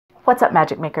What's up,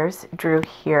 magic makers? Drew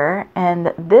here,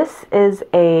 and this is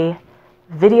a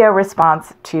video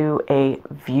response to a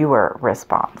viewer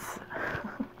response.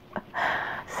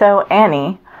 So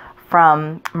Annie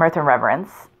from Mirth and Reverence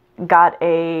got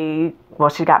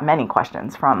she got many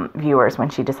questions from viewers when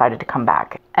she decided to come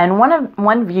back. And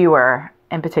one viewer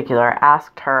in particular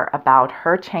asked her about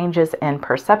her changes in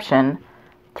perception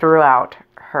throughout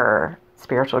her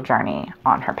spiritual journey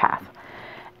on her path.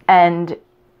 And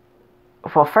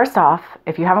well, first off,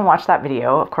 if you haven't watched that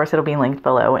video, of course it'll be linked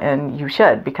below, and you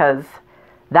should, because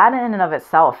that in and of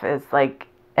itself is like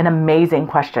an amazing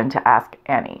question to ask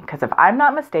Annie. Because if I'm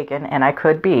not mistaken, and I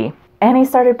could be, Annie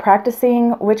started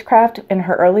practicing witchcraft in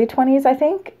her early 20s, I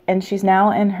think, and she's now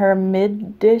in her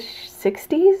mid-ish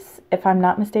 60s, if I'm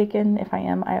not mistaken. If I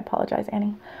am, I apologize,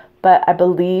 Annie. But I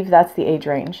believe that's the age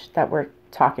range that we're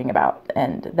talking about,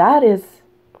 and that is,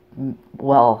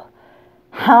 well,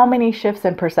 how many shifts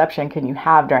in perception can you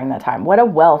have during that time? What a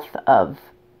wealth of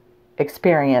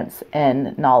experience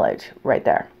and knowledge right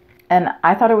there. And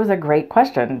I thought it was a great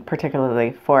question,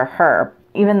 particularly for her.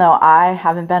 Even though I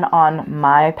haven't been on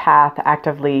my path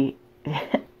actively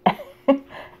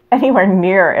anywhere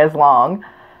near as long,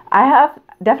 I have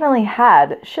definitely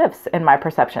had shifts in my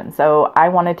perception. So I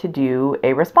wanted to do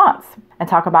a response and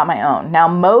talk about my own. Now,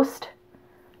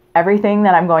 everything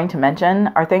that I'm going to mention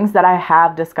are things that I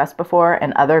have discussed before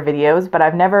in other videos, but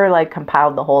I've never like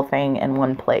compiled the whole thing in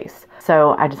one place.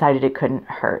 So I decided it couldn't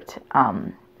hurt.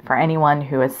 For anyone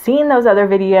who has seen those other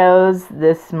videos,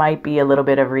 this might be a little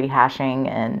bit of rehashing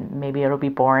and maybe it'll be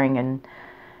boring, and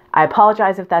I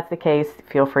apologize if that's the case.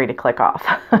 Feel free to click off.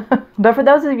 But for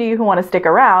those of you who want to stick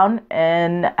around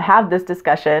and have this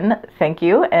discussion, thank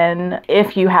you. And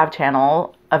if you have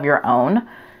channel of your own,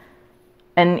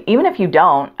 and even if you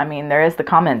don't, I mean, there is the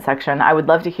comment section. I would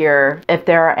love to hear if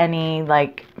there are any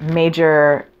like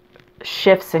major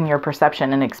shifts in your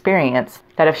perception and experience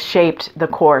that have shaped the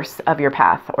course of your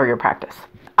path or your practice.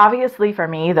 Obviously, for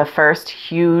me, the first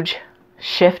huge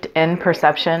shift in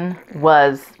perception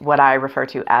was what I refer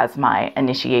to as my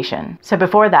initiation. So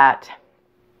before that,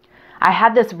 I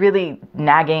had this really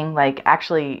nagging, like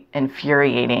actually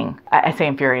infuriating, I say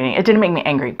infuriating, it didn't make me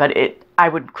angry, but I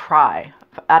would cry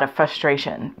out of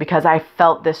frustration because I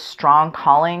felt this strong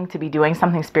calling to be doing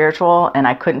something spiritual and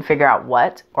I couldn't figure out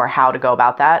what or how to go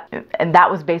about that. And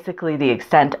that was basically the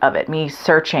extent of it, me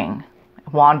searching,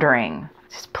 wandering,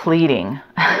 just pleading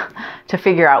to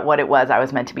figure out what it was I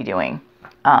was meant to be doing.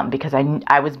 Because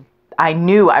I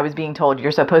knew I was being told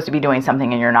you're supposed to be doing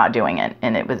something and you're not doing it.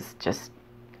 And it was just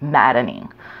maddening.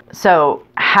 So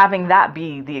having that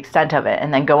be the extent of it,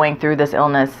 and then going through this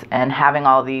illness and having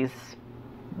all these,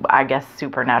 I guess,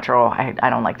 supernatural, I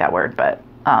don't like that word, but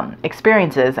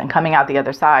experiences, and coming out the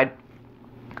other side,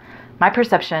 my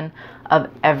perception of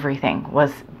everything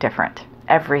was different.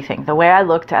 Everything. The way I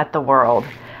looked at the world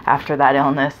after that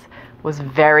illness was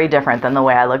very different than the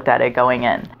way I looked at it going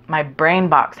in. My brain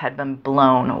box had been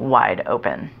blown wide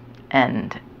open,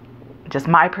 and just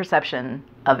my perception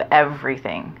of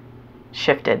everything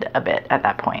shifted a bit at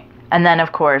that point. And then,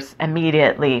 of course,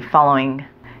 immediately following,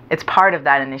 it's part of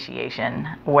that initiation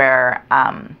where,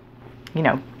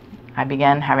 I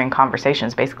began having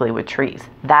conversations basically with trees.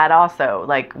 That also,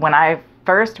 like when I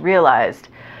first realized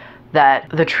that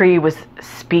the tree was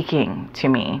speaking to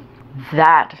me,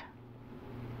 that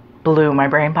blew my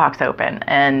brain box open.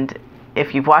 And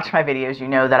if you've watched my videos, you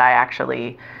know that I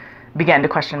actually began to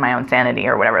question my own sanity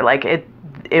or whatever. Like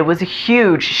it was a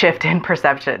huge shift in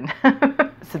perception.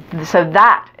 So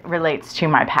that relates to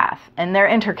my path, and they're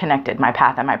interconnected, my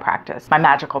path and my practice, my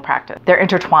magical practice. They're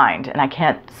intertwined, and I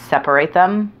can't separate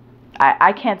them.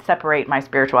 I can't separate my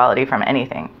spirituality from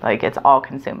anything. Like, it's all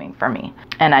consuming for me.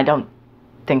 And I don't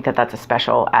think that that's a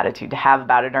special attitude to have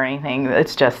about it or anything.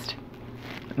 It's just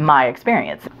my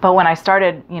experience. But when I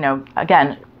started,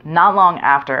 again, not long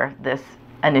after this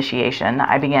initiation,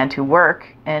 I began to work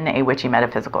in a witchy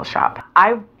metaphysical shop.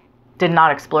 I did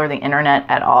not explore the internet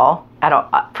at all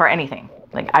for anything.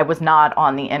 Like, I was not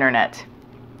on the internet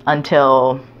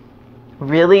until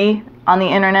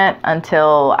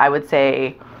I would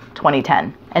say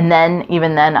 2010. And then,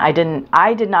 even then, I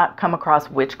did not come across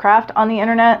witchcraft on the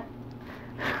internet.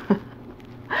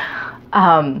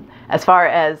 As far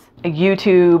as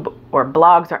YouTube or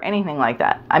blogs or anything like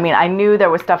that. I mean, I knew there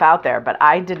was stuff out there, but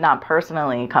I did not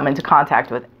personally come into contact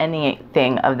with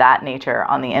anything of that nature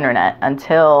on the internet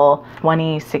until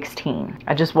 2016.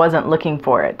 I just wasn't looking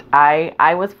for it.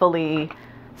 I was fully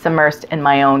submersed in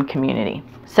my own community.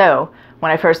 So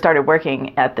when I first started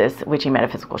working at this witchy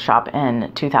metaphysical shop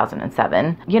in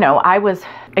 2007, I was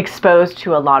exposed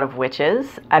to a lot of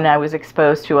witches, and I was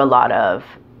exposed to a lot of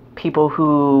people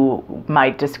who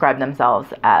might describe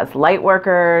themselves as light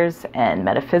workers and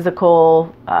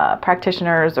metaphysical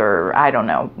practitioners, or I don't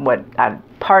know what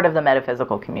part of the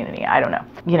metaphysical community, I don't know.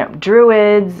 You know,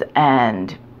 druids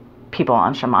and people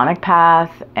on shamanic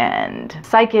path and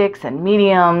psychics and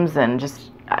mediums and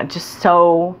just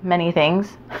so many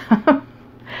things.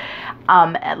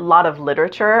 A lot of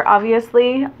literature,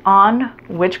 obviously, on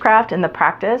witchcraft and the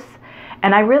practice.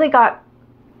 And I really got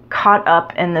caught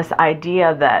up in this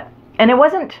idea that, and it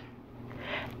wasn't,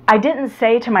 I didn't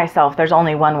say to myself, there's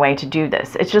only one way to do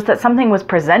this. It's just that something was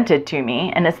presented to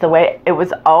me, and it's the way it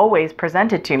was always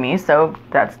presented to me. So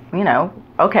that's, you know,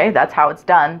 okay, that's how it's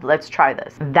done. Let's try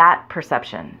this. That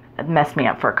perception messed me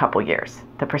up for a couple years.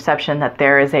 The perception that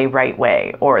there is a right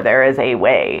way, or there is a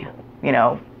way, you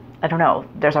know, I don't know,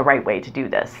 there's a right way to do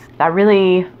this. That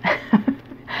really,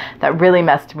 that really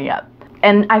messed me up.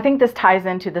 And I think this ties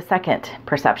into the second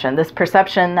perception, this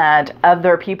perception that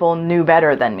other people knew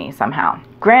better than me somehow.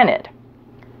 Granted,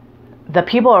 the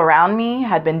people around me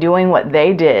had been doing what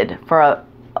they did for a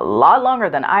lot longer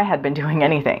than I had been doing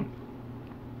anything.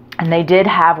 And they did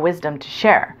have wisdom to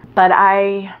share. But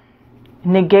I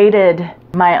negated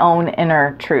my own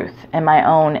inner truth and my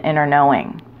own inner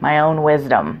knowing, my own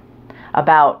wisdom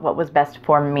about what was best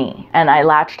for me. And I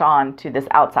latched on to this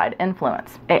outside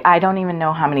influence. I don't even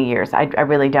know how many years. I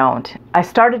really don't. I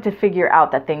started to figure out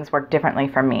that things work differently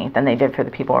for me than they did for the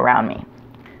people around me.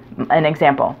 An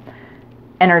example,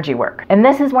 energy work. And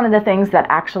this is one of the things that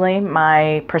actually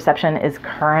my perception is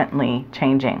currently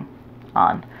changing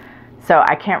on. So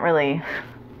I can't really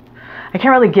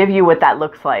give you what that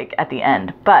looks like at the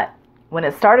end. But when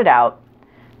it started out,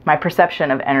 my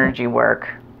perception of energy work,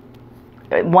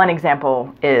 one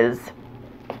example is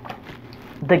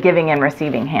the giving and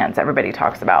receiving hands everybody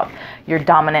talks about. Your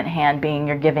dominant hand being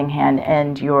your giving hand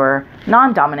and your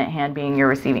non-dominant hand being your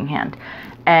receiving hand.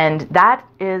 And that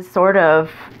is sort of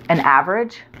an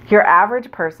average. Your average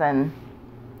person,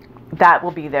 that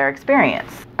will be their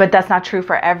experience. But that's not true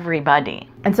for everybody.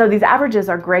 And so these averages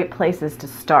are great places to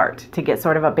start, to get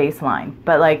sort of a baseline.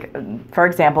 But like, for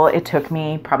example, it took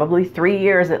me probably 3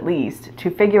 years at least to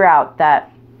figure out that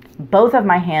both of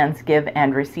my hands give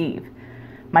and receive.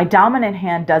 My dominant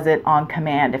hand does it on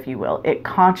command, if you will. It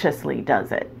consciously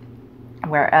does it.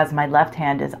 Whereas my left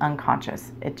hand is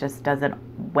unconscious. It just does it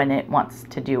when it wants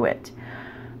to do it,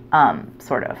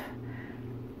 sort of.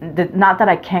 Not that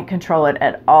I can't control it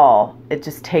at all. It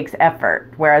just takes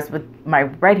effort. Whereas with my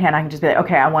right hand, I can just be like,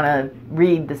 okay, I want to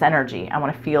read this energy. I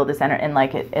want to feel this energy. And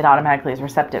like it automatically is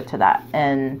receptive to that.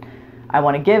 And I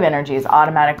want to give energy is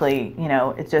automatically, you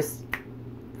know, it's just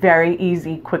very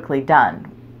easy, quickly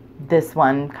done. This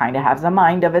one kind of has a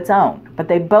mind of its own, but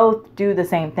they both do the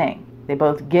same thing. They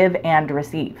both give and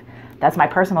receive. That's my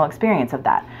personal experience of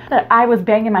that. But I was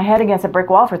banging my head against a brick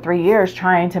wall for 3 years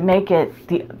trying to make it,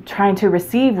 trying to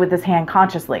receive with this hand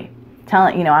consciously,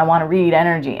 telling, you know, I want to read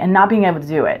energy and not being able to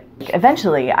do it.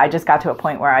 Eventually, I just got to a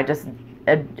point where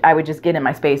I would just get in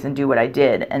my space and do what I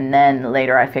did. And then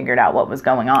later I figured out what was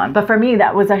going on. But for me,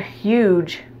 that was a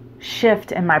huge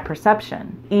shift in my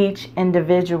perception. Each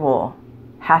individual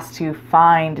has to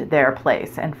find their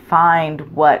place and find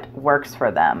what works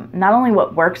for them. Not only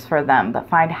what works for them, but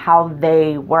find how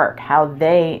they work, how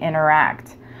they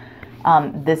interact.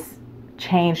 This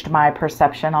changed my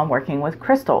perception on working with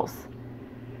crystals.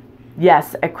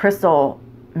 Yes, a crystal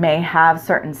may have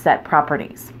certain set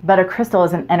properties, but a crystal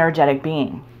is an energetic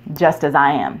being, just as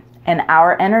I am. And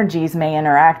our energies may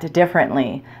interact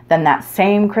differently than that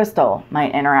same crystal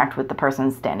might interact with the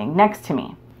person standing next to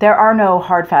me. There are no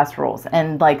hard, fast rules.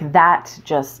 And like that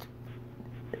just,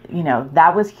 you know,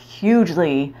 that was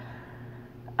hugely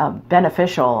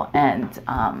beneficial, and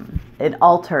it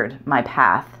altered my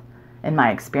path and my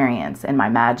experience and my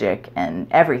magic and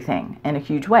everything in a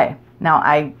huge way. Now,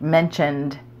 I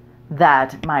mentioned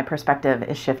that my perspective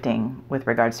is shifting with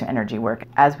regards to energy work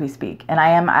as we speak. And I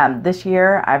am, this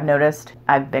year, I've noticed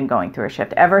I've been going through a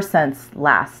shift ever since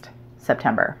last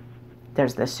September.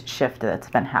 There's this shift that's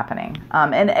been happening.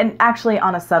 And actually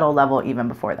on a subtle level even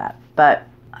before that. But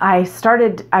I've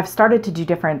started to do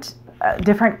different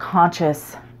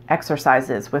conscious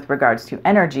exercises with regards to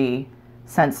energy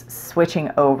since switching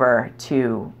over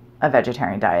to a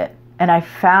vegetarian diet. And I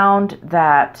found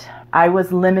that I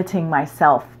was limiting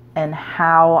myself in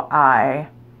how I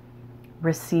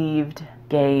received,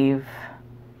 gave,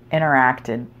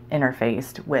 interacted,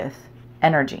 interfaced with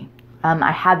energy.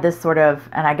 I had this sort of,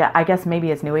 and I guess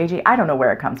maybe it's new agey, I don't know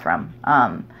where it comes from,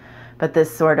 but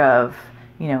this sort of,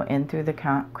 you know, in through the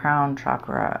crown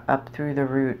chakra, up through the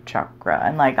root chakra,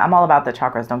 and like, I'm all about the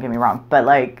chakras, don't get me wrong, but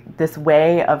like this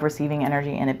way of receiving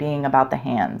energy and it being about the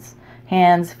hands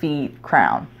Hands, feet,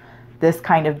 crown. This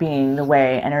kind of being the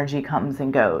way energy comes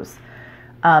and goes.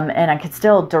 And I could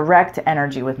still direct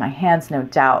energy with my hands, no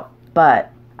doubt,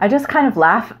 but I just kind of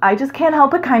laugh. I just can't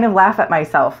help but kind of laugh at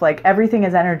myself. Like, everything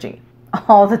is energy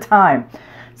all the time.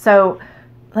 So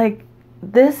like,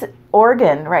 this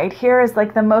organ right here is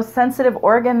like the most sensitive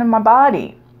organ in my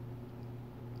body.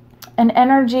 And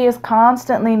energy is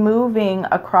constantly moving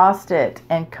across it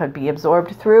and could be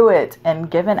absorbed through it and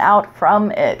given out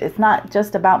from it. It's not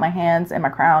just about my hands and my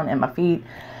crown and my feet.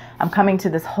 I'm coming to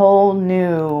this whole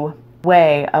new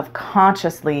way of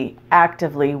consciously,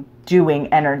 actively doing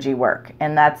energy work.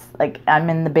 And that's like, I'm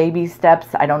in the baby steps.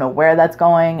 I don't know where that's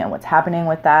going and what's happening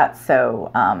with that.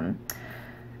 So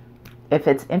if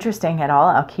it's interesting at all,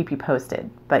 I'll keep you posted.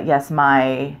 But yes,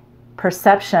 my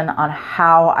perception on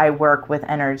how I work with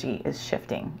energy is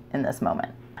shifting in this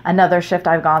moment. Another shift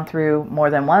I've gone through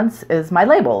more than once is my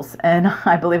labels, and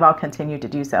I believe I'll continue to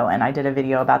do so. And I did a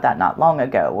video about that not long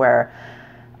ago where,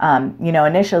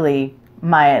 initially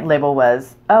my label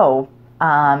was,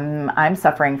 I'm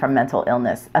suffering from mental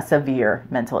illness, a severe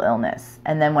mental illness.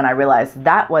 And then when I realized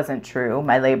that wasn't true,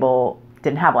 my label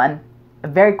didn't have one.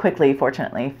 Very quickly,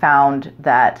 fortunately, found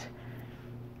that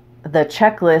the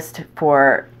checklist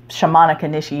for shamanic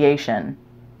initiation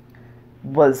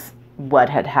was what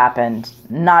had happened,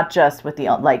 not just with the,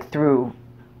 like, through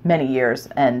many years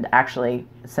and actually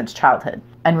since childhood,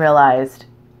 and realized,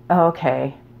 oh,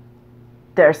 okay,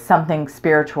 there's something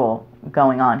spiritual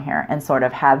going on here, and sort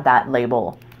of had that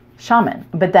label shaman.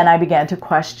 But then I began to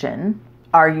question,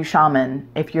 are you shaman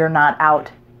if you're not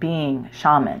out being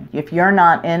shaman? If you're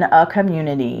not in a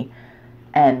community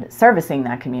and servicing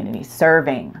that community,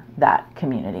 serving that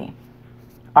community,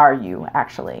 are you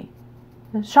actually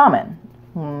a shaman?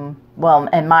 Well,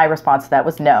 and my response to that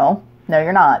was no,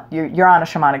 you're not. You're on a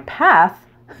shamanic path,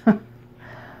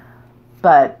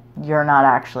 but you're not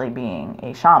actually being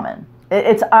a shaman.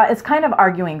 It's kind of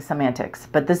arguing semantics,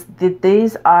 but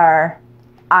these are,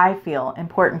 I feel,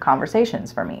 important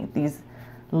conversations for me. These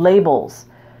labels,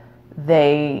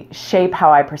 they shape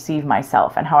how I perceive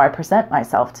myself and how I present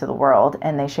myself to the world,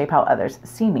 and they shape how others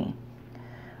see me.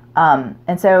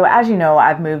 And so, as you know,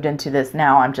 I've moved into this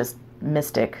now. I'm just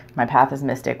mystic. My path is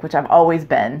mystic, which I've always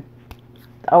been.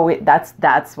 Oh,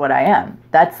 that's what I am.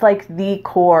 That's like the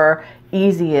core,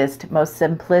 easiest, most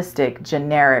simplistic,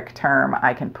 generic term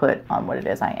I can put on what it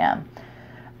is I am.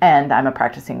 And I'm a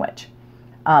practicing witch.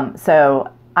 So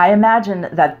I imagine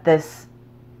that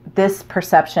this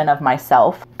perception of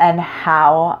myself and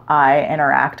how I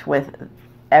interact with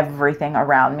everything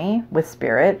around me, with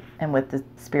spirit and with the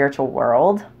spiritual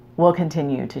world, will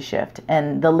continue to shift.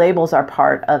 And the labels are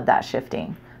part of that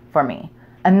shifting for me.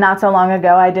 And not so long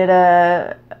ago, I did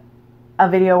a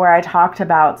video where I talked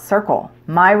about circle.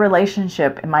 My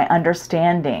relationship and my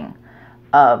understanding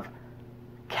of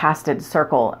casted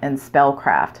circle and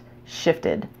spellcraft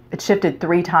shifted. It shifted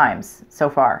 3 times so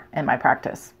far in my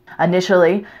practice.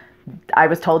 Initially, I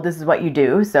was told this is what you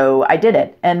do, so I did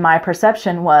it. And my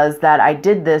perception was that I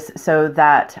did this so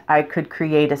that I could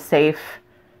create a safe,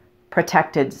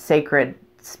 protected, sacred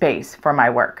space for my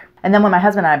work. And then when my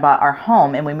husband and I bought our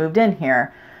home and we moved in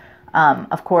here,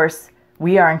 of course,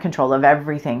 we are in control of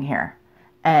everything here.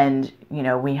 And,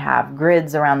 we have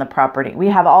grids around the property. We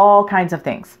have all kinds of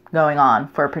things going on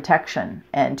for protection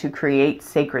and to create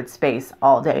sacred space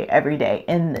all day, every day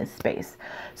in this space.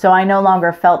 So I no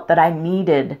longer felt that I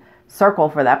needed circle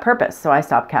for that purpose. So I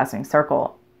stopped casting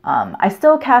circle. I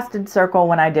still casted circle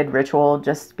when I did ritual,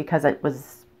 just because it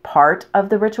was part of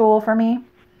the ritual for me.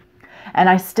 And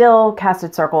I still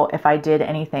casted circle if I did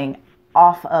anything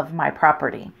off of my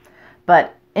property.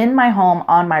 But in my home,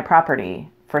 on my property,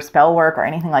 for spell work or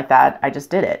anything like that, I just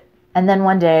did it. And then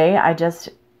one day I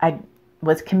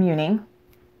was communing,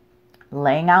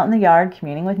 laying out in the yard,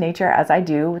 communing with nature, as I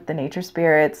do with the nature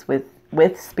spirits,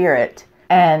 with spirit.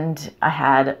 And I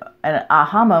had an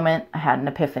aha moment. I had an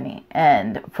epiphany.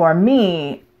 And for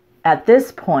me, at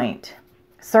this point,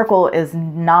 circle is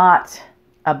not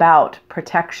about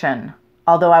protection,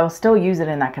 although I will still use it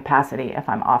in that capacity if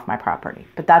I'm off my property.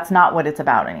 But that's not what it's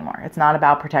about anymore. It's not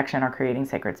about protection or creating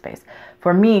sacred space.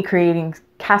 For me,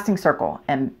 casting circle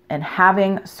and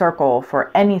having circle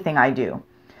for anything I do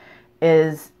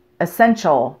is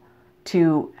essential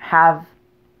to have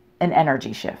an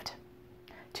energy shift,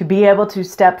 to be able to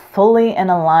step fully in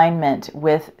alignment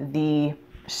with the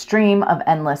stream of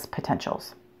endless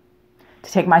potentials,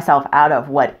 to take myself out of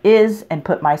what is and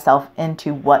put myself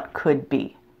into what could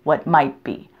be, what might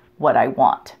be, what I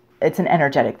want. It's an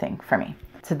energetic thing for me.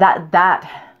 So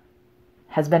that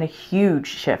has been a huge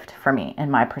shift for me in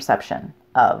my perception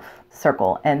of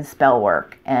circle and spell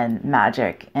work and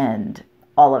magic and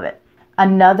all of it.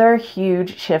 Another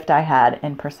huge shift I had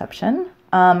in perception.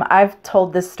 I've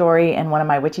told this story in one of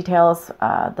my witchy tales,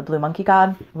 the Blue Monkey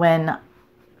God, when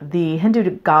the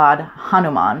Hindu god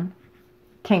Hanuman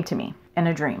came to me in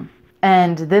a dream.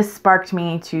 And this sparked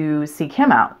me to seek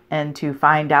him out and to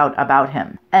find out about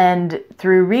him. And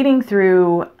through reading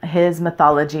through his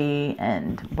mythology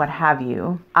and what have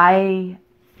you, it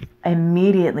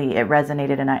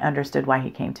resonated and I understood why he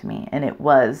came to me. And it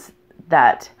was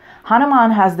that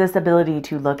Hanuman has this ability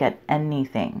to look at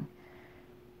anything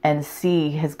and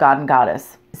see his god and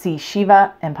goddess, see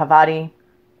Shiva and Parvati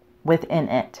within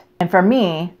it. And for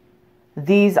me,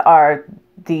 these are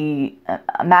the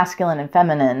masculine and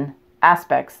feminine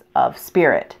aspects of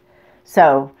spirit.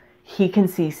 So he can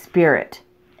see spirit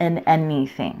in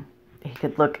anything. He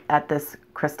could look at this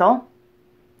crystal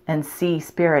and see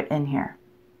spirit in here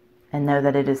and know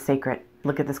that it is sacred.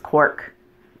 Look at this cork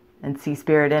and see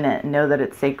spirit in it and know that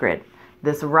it's sacred.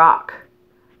 This rock,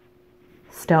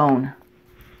 stone,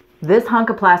 this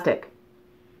hunk of plastic.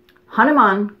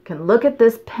 Hanuman can look at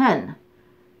this pen,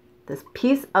 this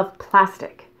piece of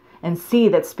plastic, and see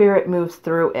that spirit moves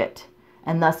through it.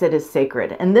 And thus it is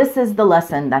sacred. And this is the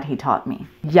lesson that he taught me.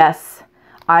 Yes,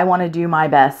 I want to do my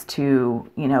best to,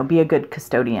 be a good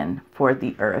custodian for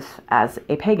the earth as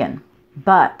a pagan.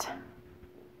 But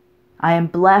I am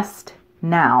blessed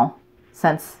now,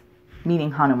 since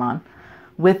meeting Hanuman,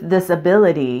 with this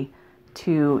ability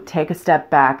to take a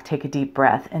step back, take a deep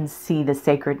breath, and see the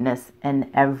sacredness in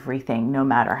everything, no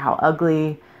matter how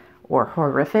ugly or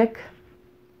horrific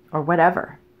or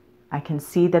whatever. I can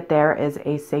see that there is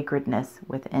a sacredness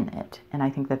within it. And I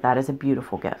think that that is a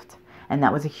beautiful gift. And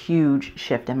that was a huge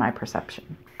shift in my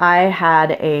perception. I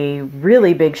had a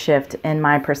really big shift in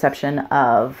my perception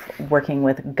of working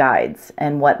with guides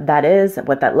and what that is,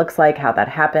 what that looks like, how that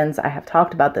happens. I have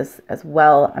talked about this as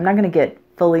well. I'm not going to get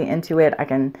fully into it. I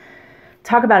can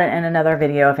talk about it in another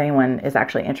video if anyone is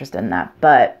actually interested in that.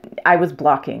 But I was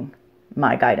blocking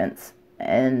my guidance.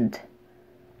 And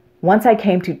once I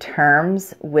came to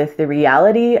terms with the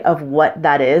reality of what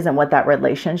that is and what that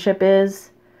relationship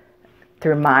is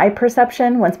through my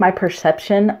perception, once my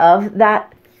perception of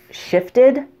that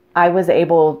shifted, I was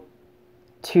able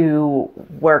to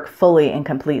work fully and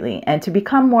completely and to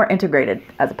become more integrated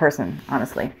as a person,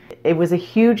 honestly. It was a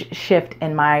huge shift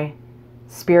in my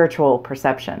spiritual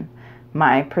perception,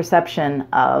 my perception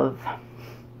of,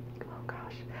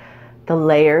 the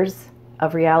layers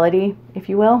of reality, if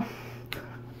you will.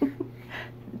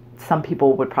 Some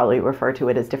people would probably refer to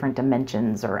it as different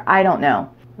dimensions, or I don't know.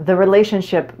 The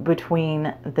relationship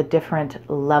between the different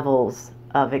levels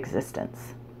of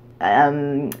existence.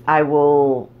 I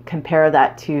will compare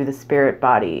that to the spirit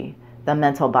body, the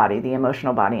mental body, the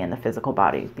emotional body, and the physical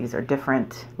body. These are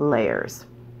different layers.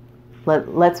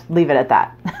 Let's leave it at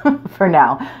that for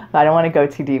now. I don't want to go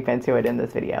too deep into it in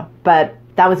this video. But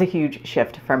that was a huge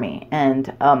shift for me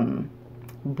and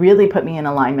really put me in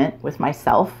alignment with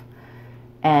myself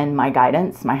and my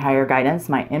guidance, my higher guidance,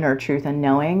 my inner truth and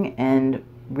knowing, and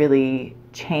really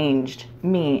changed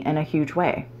me in a huge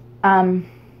way.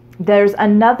 There's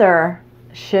another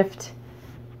shift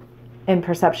in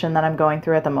perception that I'm going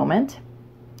through at the moment.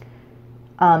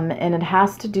 And it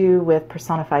has to do with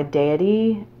personified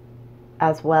deity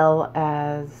as well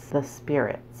as the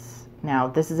spirits. Now,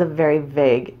 this is a very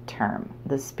vague term.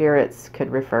 The spirits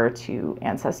could refer to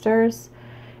ancestors.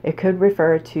 It could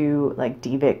refer to like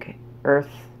devic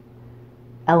earth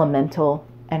elemental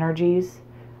energies.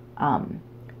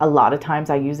 A lot of times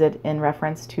I use it in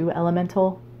reference to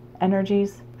elemental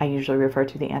energies. I usually refer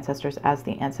to the ancestors as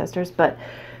the ancestors, but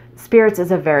spirits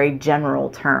is a very general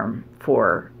term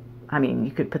for,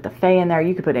 you could put the fae in there,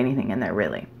 you could put anything in there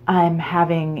really. I'm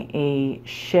having a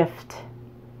shift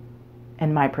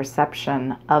in my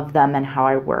perception of them and how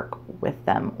I work with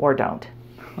them or don't.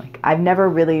 I've never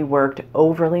really worked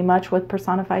overly much with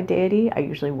personified deity. I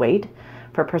usually wait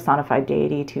for personified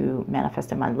deity to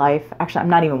manifest in my life. Actually, I'm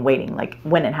not even waiting,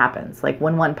 when it happens.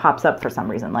 When one pops up for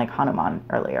some reason, like Hanuman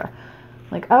earlier.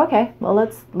 Oh, okay, well,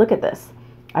 let's look at this.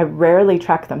 I rarely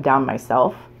track them down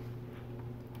myself.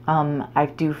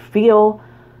 I do feel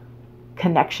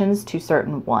connections to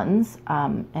certain ones.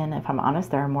 And if I'm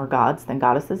honest, there are more gods than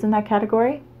goddesses in that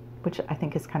category, which I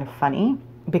think is kind of funny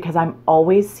because I'm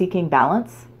always seeking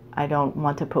balance. I don't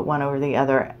want to put one over the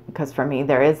other because for me,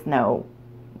 there is no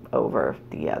over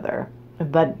the other.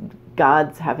 But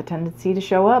gods have a tendency to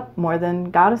show up more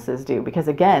than goddesses do because,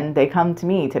 again, they come to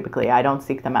me typically. I don't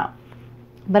seek them out.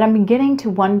 But I'm beginning to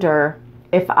wonder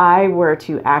if I were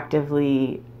to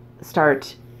actively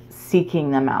start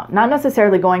seeking them out. Not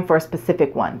necessarily going for a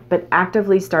specific one, but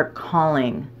actively start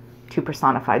calling to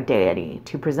personified deity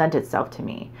to present itself to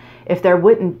me. If there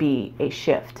wouldn't be a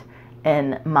shift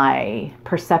in my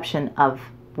perception of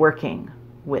working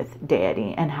with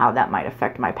deity and how that might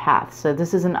affect my path. So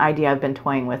this is an idea I've been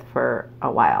toying with for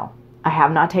a while. I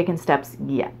have not taken steps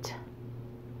yet,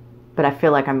 but I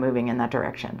feel like I'm moving in that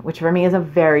direction, which for me is a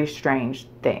very strange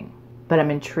thing, but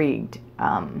I'm intrigued.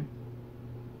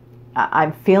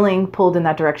 I'm feeling pulled in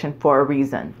that direction for a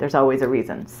reason. There's always a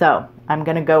reason. So I'm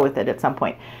going to go with it at some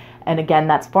point. And again,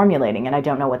 that's formulating, and I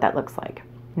don't know what that looks like.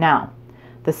 Now,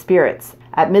 the spirits.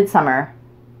 At midsummer,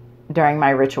 during my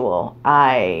ritual,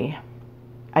 I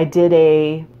did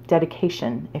a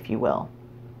dedication, if you will,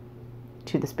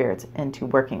 to the spirits and to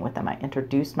working with them. I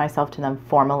introduced myself to them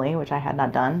formally, which I had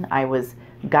not done. I was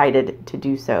guided to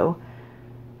do so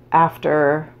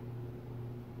after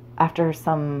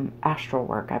some astral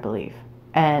work, I believe.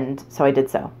 And so I did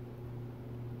so.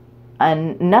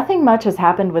 And nothing much has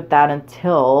happened with that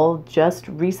until just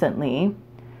recently.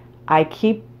 I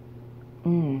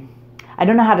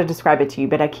don't know how to describe it to you,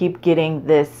 but I keep getting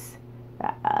this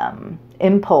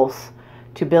impulse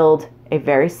to build a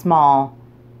very small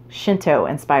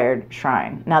Shinto-inspired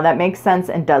shrine. Now that makes sense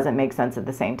and doesn't make sense at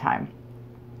the same time.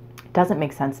 It doesn't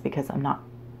make sense because I'm not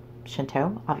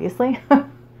Shinto, obviously.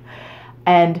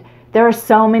 And there are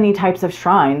so many types of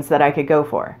shrines that I could go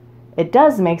for. It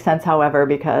does make sense, however,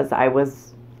 because I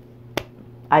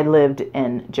lived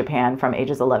in Japan from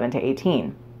ages 11 to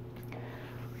 18.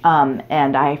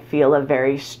 And I feel a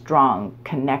very strong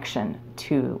connection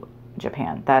to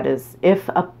Japan. That is,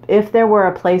 if there were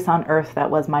a place on earth that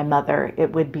was my mother,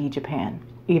 it would be Japan,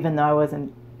 even though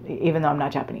I'm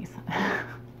not Japanese.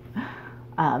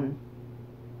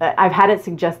 I've had it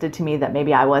suggested to me that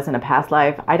maybe I was in a past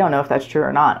life. I don't know if that's true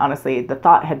or not. Honestly, the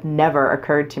thought had never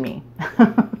occurred to me.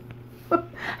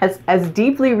 As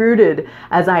deeply rooted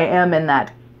as I am in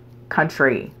that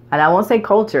country, and I won't say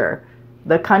culture,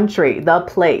 the country, the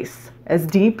place, as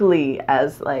deeply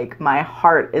as like my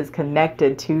heart is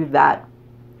connected to that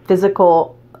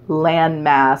physical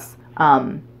landmass,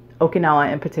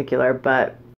 Okinawa in particular,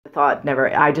 but thought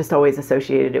never, I just always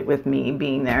associated it with me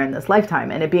being there in this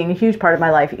lifetime and it being a huge part of my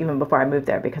life even before I moved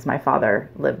there because my father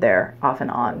lived there off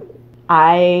and on.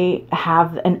 I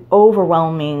have an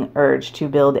overwhelming urge to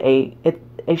build a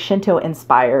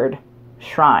Shinto-inspired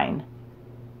shrine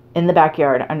in the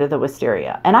backyard under the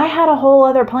wisteria. And I had a whole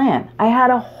other plan. I had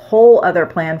a whole other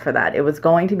plan for that. It was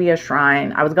going to be a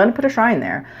shrine. I was going to put a shrine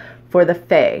there for the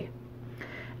Fae.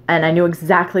 And I knew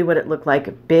exactly what it looked like,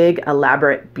 a big,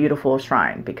 elaborate, beautiful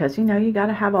shrine. Because, you know, you got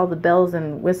to have all the bells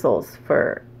and whistles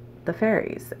for the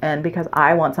fairies. And because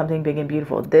I want something big and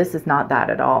beautiful. This is not that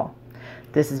at all.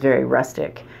 This is very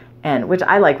rustic. And which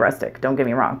I like rustic, don't get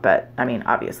me wrong. But, I mean,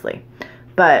 obviously.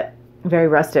 But very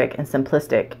rustic and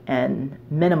simplistic and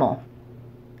minimal.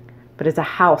 But it's a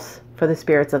house for the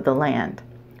spirits of the land.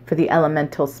 For the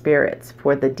elemental spirits,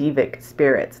 for the devic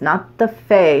spirits, not the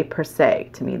Fae per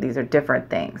se. To me, these are different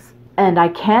things. And I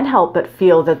can't help but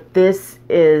feel that this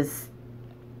is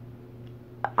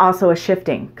also a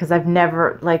shifting, because I've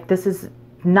never, like, this is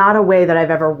not a way that I've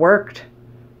ever worked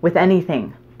with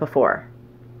anything before.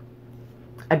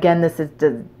 Again, this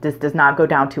does not go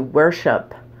down to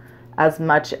worship as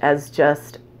much as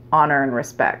just honor and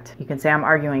respect. You can say I'm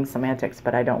arguing semantics,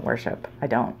 but I don't worship. I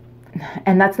don't.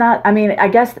 And that's not, I mean, I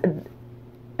guess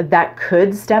that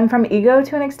could stem from ego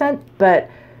to an extent, but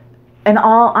in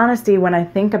all honesty, when I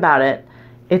think about it,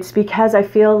 it's because I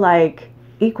feel like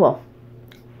equal.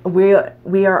 We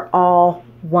are all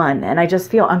one, and I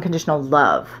just feel unconditional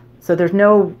love. So there's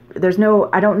no,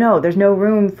 I don't know, there's no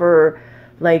room for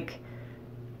like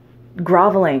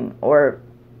groveling or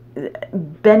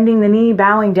bending the knee,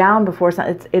 bowing down before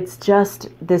something. It's just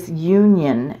this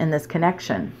union and this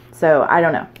connection. So I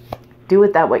don't know. Do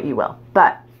with that what you will.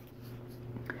 But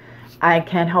I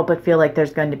can't help but feel like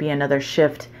there's going to be another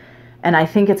shift. And I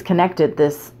think it's connected.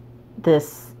 There's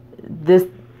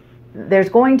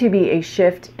going to be a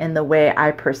shift in the way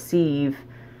I perceive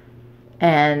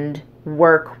and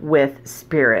work with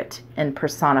spirit in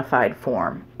personified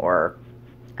form, or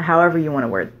however you want to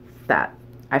word that.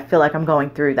 I feel like I'm going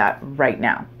through that right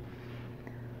now.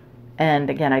 And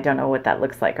again, I don't know what that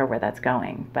looks like or where that's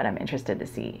going, but I'm interested to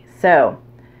see. So,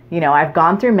 you know, I've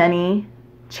gone through many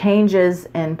changes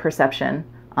in perception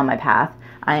on my path.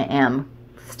 I am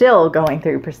still going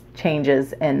through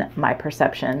changes in my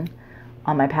perception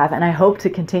on my path, and I hope to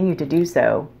continue to do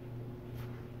so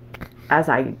as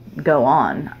I go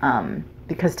on,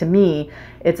 because to me,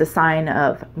 it's a sign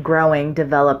of growing,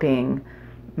 developing,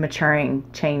 maturing,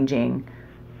 changing,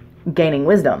 gaining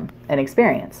wisdom and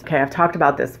experience. Okay, I've talked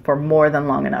about this for more than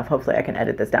long enough. Hopefully I can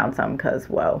edit this down some because,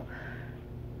 whoa.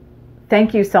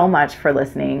 Thank you so much for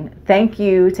listening. Thank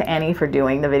you to Annie for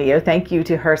doing the video. Thank you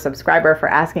to her subscriber for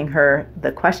asking her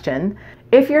the question.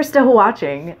 If you're still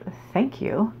watching, thank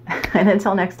you. And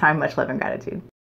until next time, much love and gratitude.